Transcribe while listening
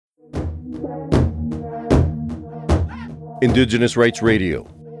Indigenous Rights Radio,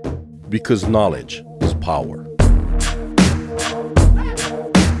 because knowledge is power.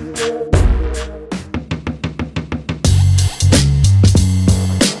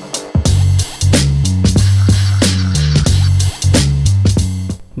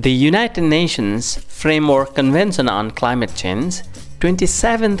 The United Nations Framework Convention on Climate Change,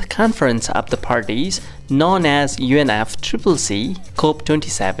 27th Conference of the Parties, known as UNFCCC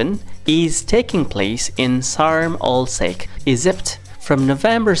COP27, is taking place in Sharm el-Sheikh, Egypt, from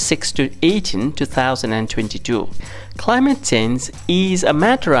November 6 to 18, 2022. Climate change is a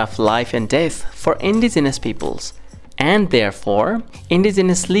matter of life and death for indigenous peoples, and therefore,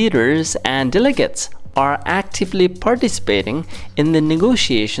 indigenous leaders and delegates are actively participating in the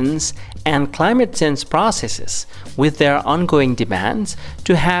negotiations and climate change processes with their ongoing demands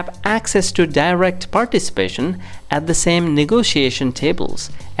to have access to direct participation at the same negotiation tables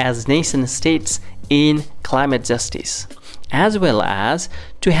as nation states in climate justice, as well as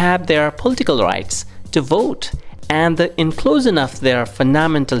to have their political rights to vote and the inclusion of their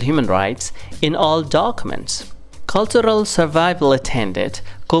fundamental human rights in all documents. Cultural Survival attended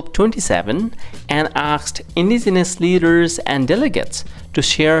COP27 and asked indigenous leaders and delegates to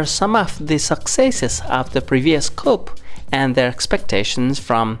share some of the successes of the previous COP and their expectations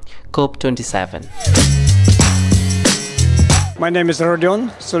from COP27. My name is Rodion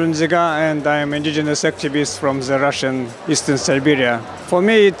Solonziga, and I am indigenous activist from the Russian Eastern Siberia. For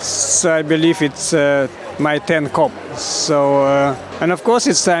me, I believe it's my 10th COP. And of course,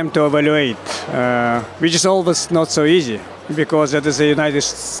 it's time to evaluate, which is always not so easy, because it is a United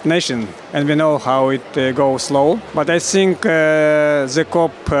Nations, and we know how it goes slow. But I think the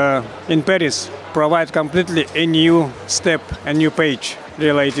COP in Paris provides completely a new step, a new page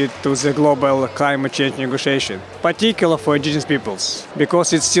related to the global climate change negotiation, particularly for indigenous peoples,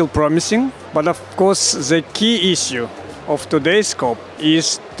 because it's still promising. But of course, the key issue of today's COP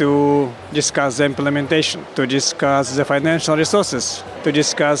is to discuss the implementation, to discuss the financial resources, to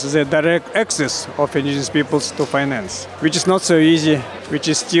discuss the direct access of indigenous peoples to finance, which is not so easy, which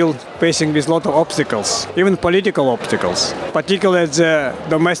is still facing with a lot of obstacles, even political obstacles, particularly at the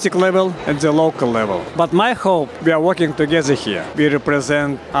domestic level and the local level. But my hope, we are working together here. We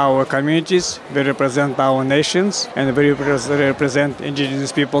represent our communities, we represent our nations, and we represent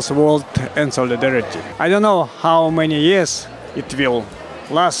indigenous people's world and solidarity. I don't know how many years it will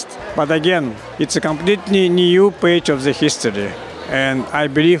last, but again, it's a completely new page of the history. And I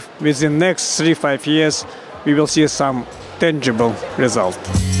believe within the next 3-5 years, we will see some tangible result.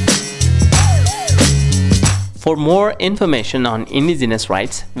 For more information on indigenous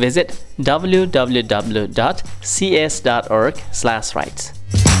rights, visit www.cs.org/rights.